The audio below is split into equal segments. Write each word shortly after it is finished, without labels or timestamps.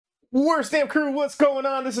Worst Damn Crew, what's going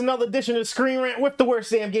on? This is another edition of Screen Rant with the Worst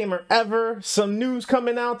Damn Gamer Ever. Some news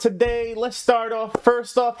coming out today. Let's start off.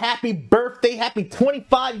 First off, happy birthday, happy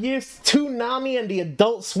 25 years to Toonami and the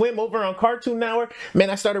Adult Swim over on Cartoon Network. Man,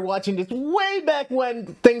 I started watching this way back when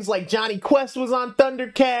things like Johnny Quest was on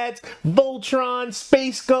Thundercats, Voltron,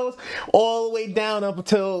 Space Ghost, all the way down up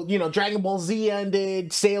until, Dragon Ball Z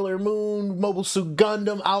ended, Sailor Moon, Mobile Suit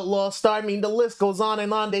Gundam, Outlaw Star. I mean, the list goes on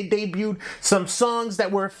and on. They debuted some songs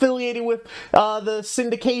that were affiliated with the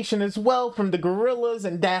syndication as well, from the Gorillas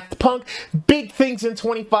and Daft Punk. Big things in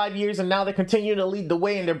 25 years, and now they continue to lead the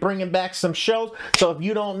way, and they're bringing back some shows. So if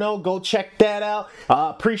you don't know, go check that out.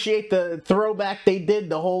 Appreciate the throwback they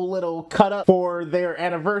did, the whole little cut up for their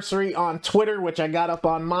anniversary on Twitter, which I got up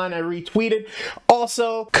on mine. I retweeted.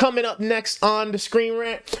 Also, coming up next on the Screen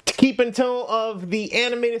Rant, to keep in tone of the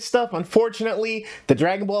animated stuff, unfortunately, the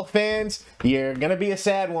Dragon Ball fans, you're gonna be a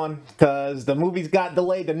sad one, because the movies got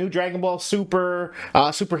delayed. The new Dragon Ball Super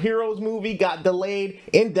superheroes movie got delayed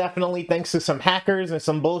indefinitely thanks to some hackers and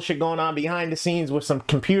some bullshit going on behind the scenes with some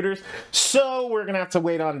computers. So we're gonna have to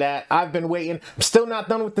wait on that. I've been waiting. I'm still not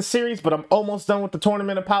done with the series, but I'm almost done with the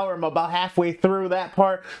Tournament of Power. I'm about halfway through that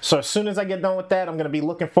part. So as soon as I get done with that, I'm gonna be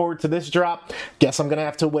looking forward to this drop. Guess I'm gonna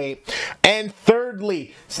have to wait. And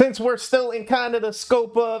thirdly, since we're still in kind of the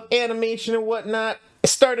scope of animation and whatnot, it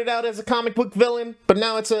started out as a comic book villain, but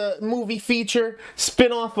now it's a movie feature,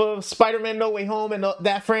 spin-off of Spider-Man No Way Home and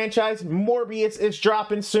that franchise. Morbius is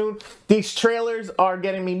dropping soon. These trailers are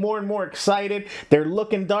getting me more and more excited. They're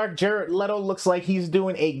looking dark. Jared Leto looks like he's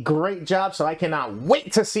doing a great job, so I cannot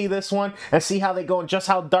wait to see this one and see how they go and just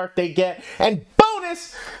how dark they get. And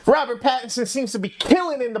bonus, Robert Pattinson seems to be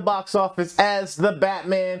killing in the box office as the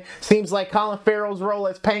Batman. Seems like Colin Farrell's role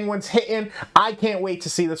as Penguin's hitting. I can't wait to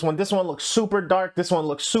see this one. This one looks super dark. This one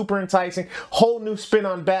looks super enticing. Whole new spin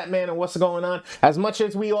on Batman and what's going on. As much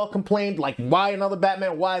as we all complained, like, why another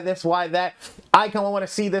Batman? Why this? Why that? I kind of want to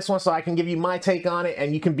see this one so I can give you my take on it,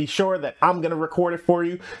 and you can be sure that I'm going to record it for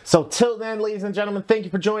you. So till then, ladies and gentlemen, thank you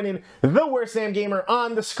for joining the Worst Damn Gamer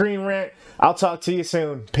on the Screen Rant. I'll talk to you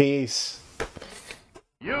soon. Peace.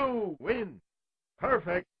 You win.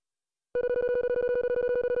 Perfect.